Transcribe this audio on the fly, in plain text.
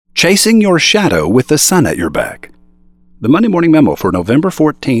chasing your shadow with the sun at your back. The Monday Morning Memo for November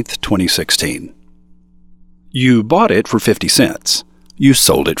 14th, 2016. You bought it for 50 cents. You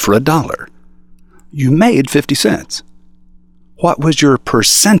sold it for $1. You made 50 cents. What was your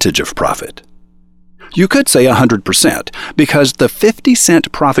percentage of profit? You could say 100%, because the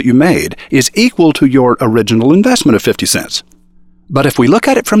 50-cent profit you made is equal to your original investment of 50 cents. But if we look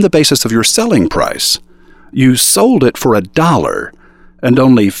at it from the basis of your selling price, you sold it for $1, and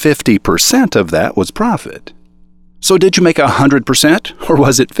only 50% of that was profit. So did you make 100%, or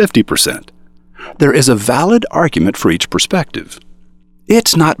was it 50%? There is a valid argument for each perspective.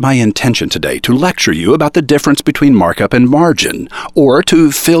 It's not my intention today to lecture you about the difference between markup and margin, or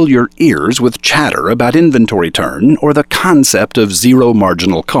to fill your ears with chatter about inventory turn or the concept of zero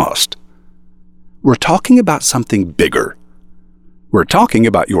marginal cost. We're talking about something bigger. We're talking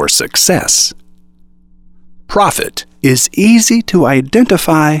about your success. Profit is easy to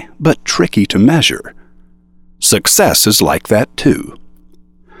identify but tricky to measure. Success is like that too.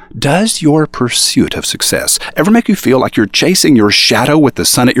 Does your pursuit of success ever make you feel like you're chasing your shadow with the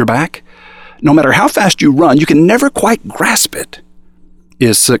sun at your back? No matter how fast you run, you can never quite grasp it.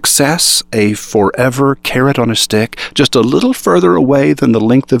 Is success a forever carrot on a stick, just a little further away than the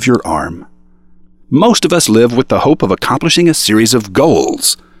length of your arm? Most of us live with the hope of accomplishing a series of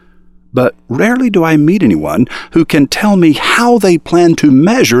goals. But rarely do I meet anyone who can tell me how they plan to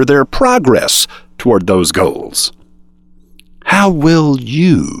measure their progress toward those goals. How will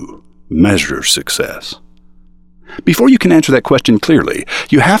you measure success? Before you can answer that question clearly,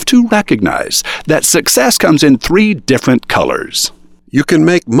 you have to recognize that success comes in 3 different colors. You can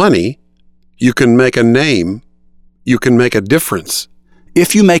make money, you can make a name, you can make a difference.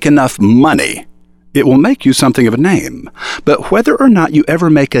 If you make enough money, it will make you something of a name. But whether or not you ever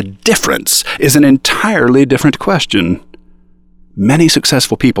make a difference is an entirely different question. Many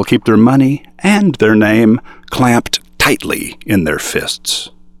successful people keep their money and their name clamped tightly in their fists.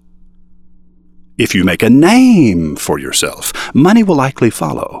 If you make a name for yourself, money will likely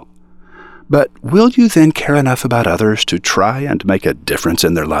follow. But will you then care enough about others to try and make a difference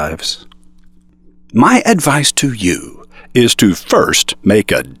in their lives? My advice to you is to first make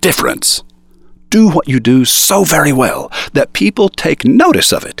a difference. Do what you do so very well that people take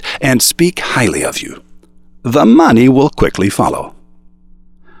notice of it and speak highly of you. The money will quickly follow.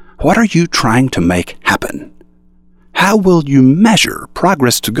 What are you trying to make happen? How will you measure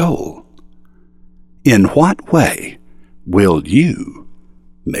progress to goal? In what way will you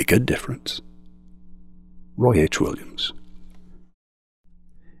make a difference? Roy H. Williams.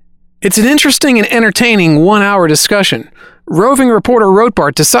 It's an interesting and entertaining 1-hour discussion. Roving reporter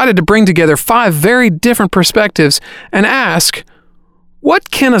Rothbart decided to bring together 5 very different perspectives and ask,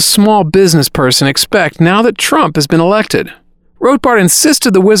 what can a small business person expect now that Trump has been elected? Rothbart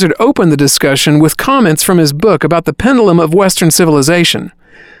insisted the wizard open the discussion with comments from his book about the pendulum of Western civilization.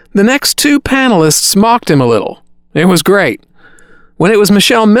 The next 2 panelists mocked him a little. It was great. When it was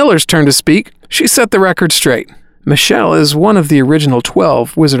Michelle Miller's turn to speak, she set the record straight. Michelle is one of the original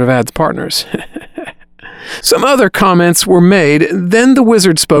 12 Wizard of Ads partners. Some other comments were made, then the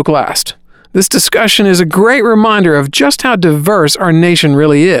wizard spoke last. This discussion is a great reminder of just how diverse our nation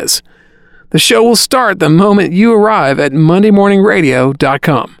really is. The show will start the moment you arrive at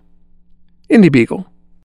MondayMorningRadio.com. Indie Beagle.